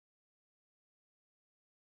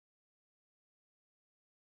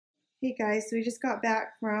Hey guys, so we just got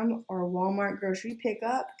back from our Walmart grocery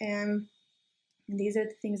pickup, and these are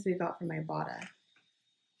the things we got from Ibotta.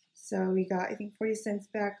 So we got, I think, 40 cents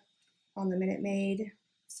back on the Minute Maid,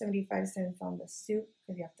 75 cents on the soup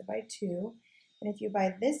because you have to buy two. And if you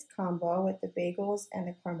buy this combo with the bagels and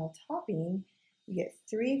the caramel topping, you get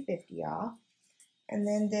 $3.50 off. And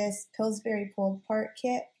then this Pillsbury pulled apart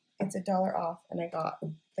kit, it's $1 off, and I got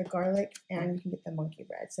the garlic and you can get the monkey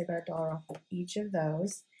bread. So I got $1 off of each of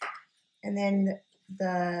those. And then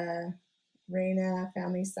the Reina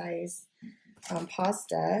family size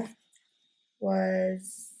pasta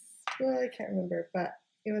was, well, I can't remember, but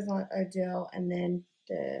it was on a deal. And then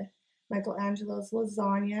the Michelangelo's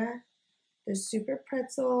lasagna, the super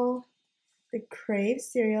pretzel, the Crave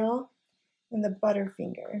cereal, and the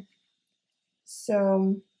Butterfinger.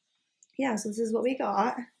 So yeah, so this is what we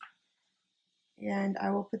got. And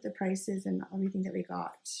I will put the prices and everything that we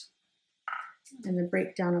got and the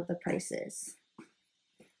breakdown of the prices. I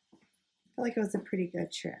feel like it was a pretty good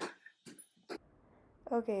trip.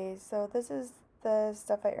 Okay, so this is the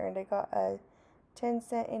stuff I earned. I got a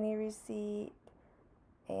 10-cent any receipt,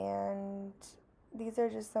 and these are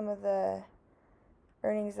just some of the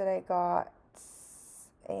earnings that I got.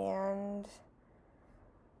 And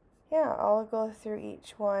yeah, I'll go through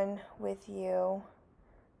each one with you.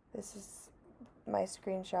 This is my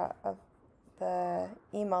screenshot of the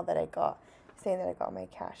email that I got saying that I got my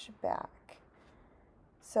cash back.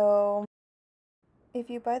 So if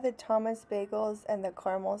you buy the Thomas bagels and the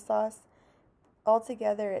caramel sauce,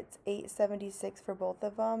 altogether it's $8.76 for both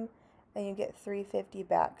of them, and you get $3.50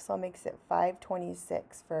 back, so it makes it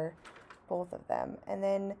 $5.26 for both of them. And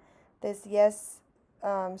then this Yes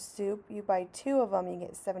soup, you buy two of them, you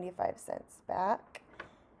get 75 cents back.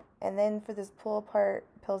 And then for this pull apart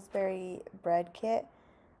Pillsbury bread kit,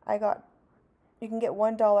 you can get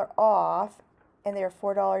 $1 off, and they're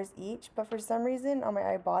 $4 each. But for some reason on my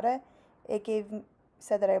Ibotta, it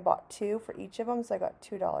said that I bought two for each of them, so I got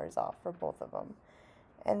 $2 off for both of them.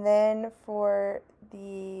 And then for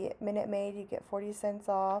the Minute Maid, you get 40 cents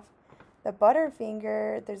off. The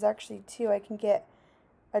Butterfinger, there's actually two. I can get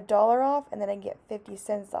 $1 off, and then I get 50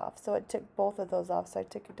 cents off. So it took both of those off. So I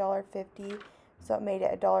took $1.50, so it made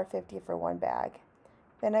it $1.50 for one bag.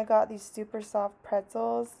 Then I got these super soft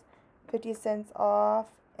pretzels, 50 cents off,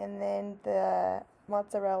 and then the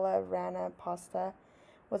mozzarella rana pasta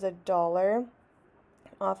was $1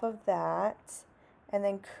 off of that. And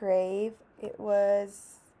then Crave, it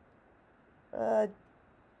was I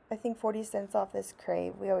think 40 cents off this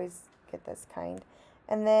Crave. We always get this kind.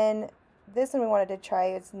 And then this one we wanted to try.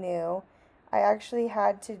 It's new. I actually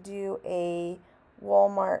had to do a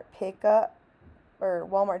Walmart pickup or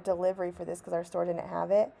Walmart delivery for this because our store didn't have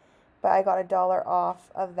it, but I got $1 off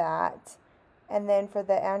of that. And then for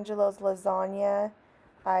the Angelo's lasagna,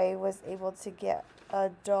 I was able to get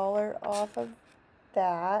 $1 off of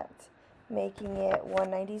that, making it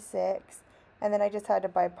 $1.96. And then I just had to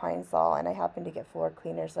buy Pine Sol, and I happened to get floor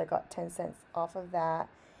cleaner, so I got 10 cents off of that.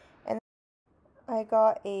 And I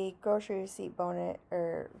got a grocery receipt bonus,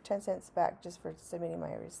 or 10 cents back just for submitting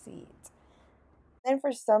my receipt. Then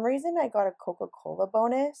for some reason, I got a Coca-Cola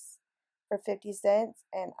bonus for 50 cents,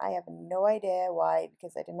 and I have no idea why,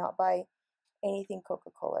 because I did not buy anything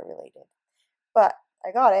Coca-Cola related. But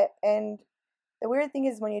I got it, and the weird thing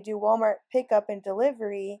is when you do Walmart pickup and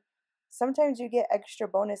delivery, sometimes you get extra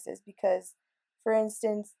bonuses because, for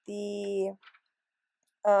instance, the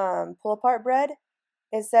pull-apart bread,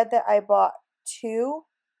 it said that I bought two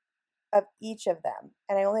of each of them,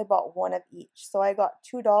 and I only bought one of each. So I got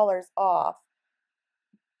 $2 off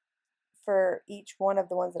for each one of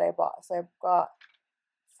the ones that I bought. So I got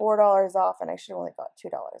 $4 off, and I should have only got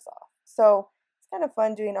 $2 off. So it's kind of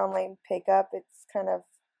fun doing online pickup. It's kind of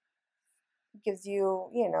gives you,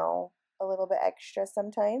 a little bit extra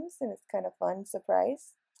sometimes, and it's kind of fun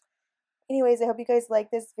surprise. Anyways, I hope you guys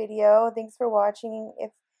like this video. Thanks for watching.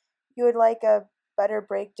 If you would like a better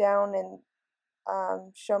breakdown and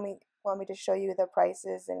want me to show you the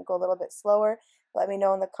prices and go a little bit slower, let me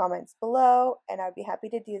know in the comments below, and I'd be happy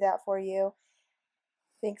to do that for you.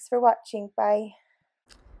 Thanks for watching. Bye.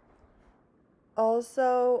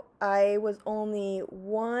 Also, I was only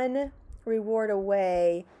one reward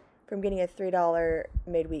away from getting a $3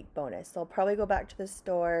 midweek bonus. So I'll probably go back to the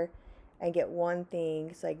store and get one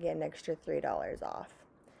thing so I get an extra $3 off.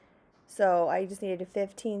 So I just needed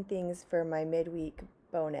 15 things for my midweek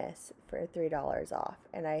bonus for $3 off,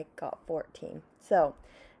 and I got 14. So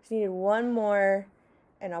just needed one more,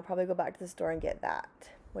 and I'll probably go back to the store and get that,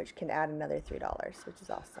 which can add another $3, which is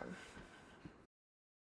awesome.